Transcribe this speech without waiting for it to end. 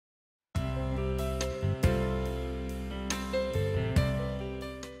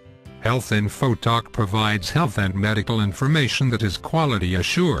Health Info Talk provides health and medical information that is quality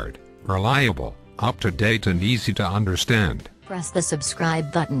assured, reliable, up-to-date and easy to understand. Press the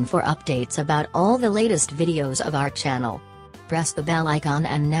subscribe button for updates about all the latest videos of our channel. Press the bell icon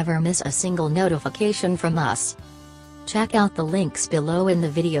and never miss a single notification from us. Check out the links below in the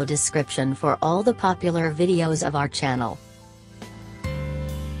video description for all the popular videos of our channel.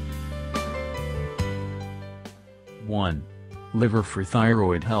 1. Liver for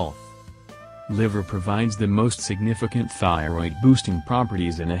thyroid health. Liver provides the most significant thyroid-boosting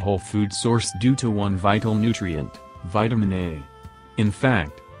properties in a whole food source due to one vital nutrient, vitamin A. In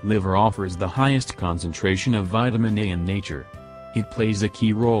fact, liver offers the highest concentration of vitamin A in nature. It plays a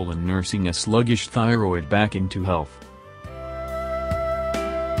key role in nursing a sluggish thyroid back into health.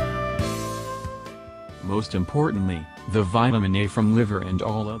 Most importantly, the vitamin A from liver and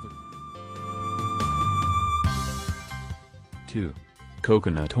all other. 2.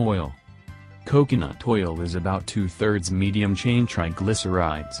 Coconut oil. Coconut oil is about 2/3 medium-chain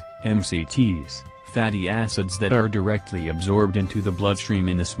triglycerides, MCTs, fatty acids that are directly absorbed into the bloodstream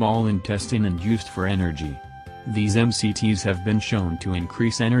in the small intestine and used for energy. These MCTs have been shown to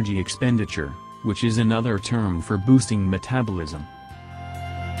increase energy expenditure, which is another term for boosting metabolism.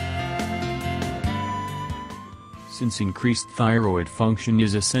 Since increased thyroid function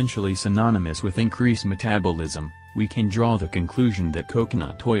is essentially synonymous with increased metabolism, we can draw the conclusion that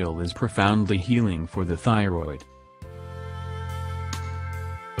coconut oil is profoundly healing for the thyroid.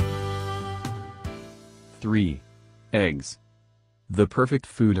 3. Eggs. The perfect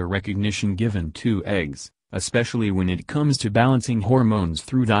food or recognition given to eggs, especially when it comes to balancing hormones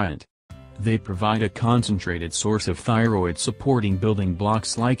through diet. They provide a concentrated source of thyroid-supporting building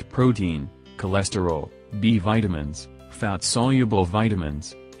blocks like protein, cholesterol, B vitamins, fat-soluble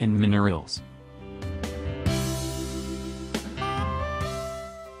vitamins, and minerals.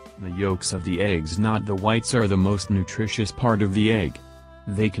 The yolks of the eggs, not the whites, are the most nutritious part of the egg.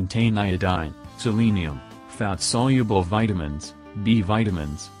 They contain iodine, selenium, fat-soluble vitamins, B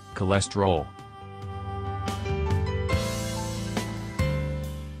vitamins, cholesterol.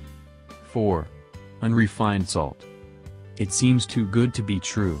 4. Unrefined salt. It seems too good to be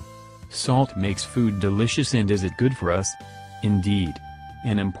true. Salt makes food delicious, and is it good for us? Indeed.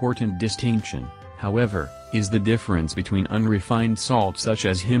 An important distinction, however, is the difference between unrefined salt such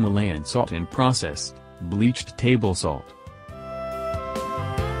as Himalayan salt and processed, bleached table salt.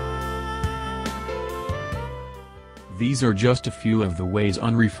 These are just a few of the ways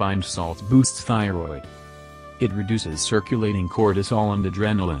unrefined salt boosts thyroid. It reduces circulating cortisol and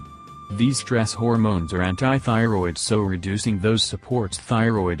adrenaline. These stress hormones are anti-thyroid, so reducing those supports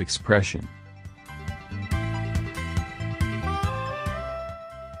thyroid expression.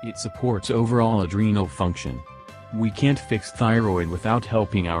 It supports overall adrenal function. We can't fix thyroid without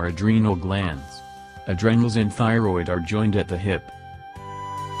helping our adrenal glands. Adrenals and thyroid are joined at the hip.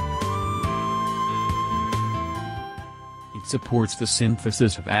 It supports the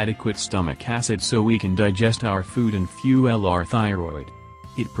synthesis of adequate stomach acid so we can digest our food and fuel our thyroid.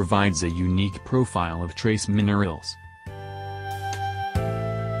 It provides a unique profile of trace minerals.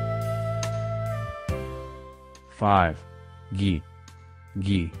 5. Ghee.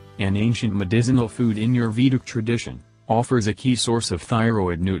 Ghee, an ancient medicinal food in your Vedic tradition, offers a key source of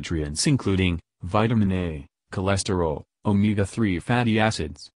thyroid nutrients including vitamin A, cholesterol, omega-3 fatty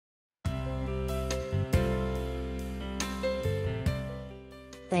acids.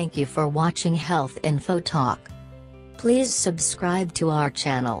 Thank you for watching Health Info Talk. Please subscribe to our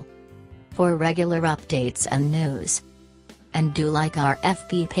channel for regular updates and news. And do like our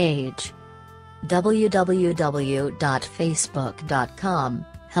FB page,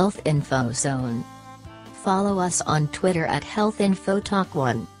 www.facebook.com/healthinfozone. Follow us on Twitter at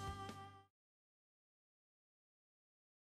HealthInfoTalk1.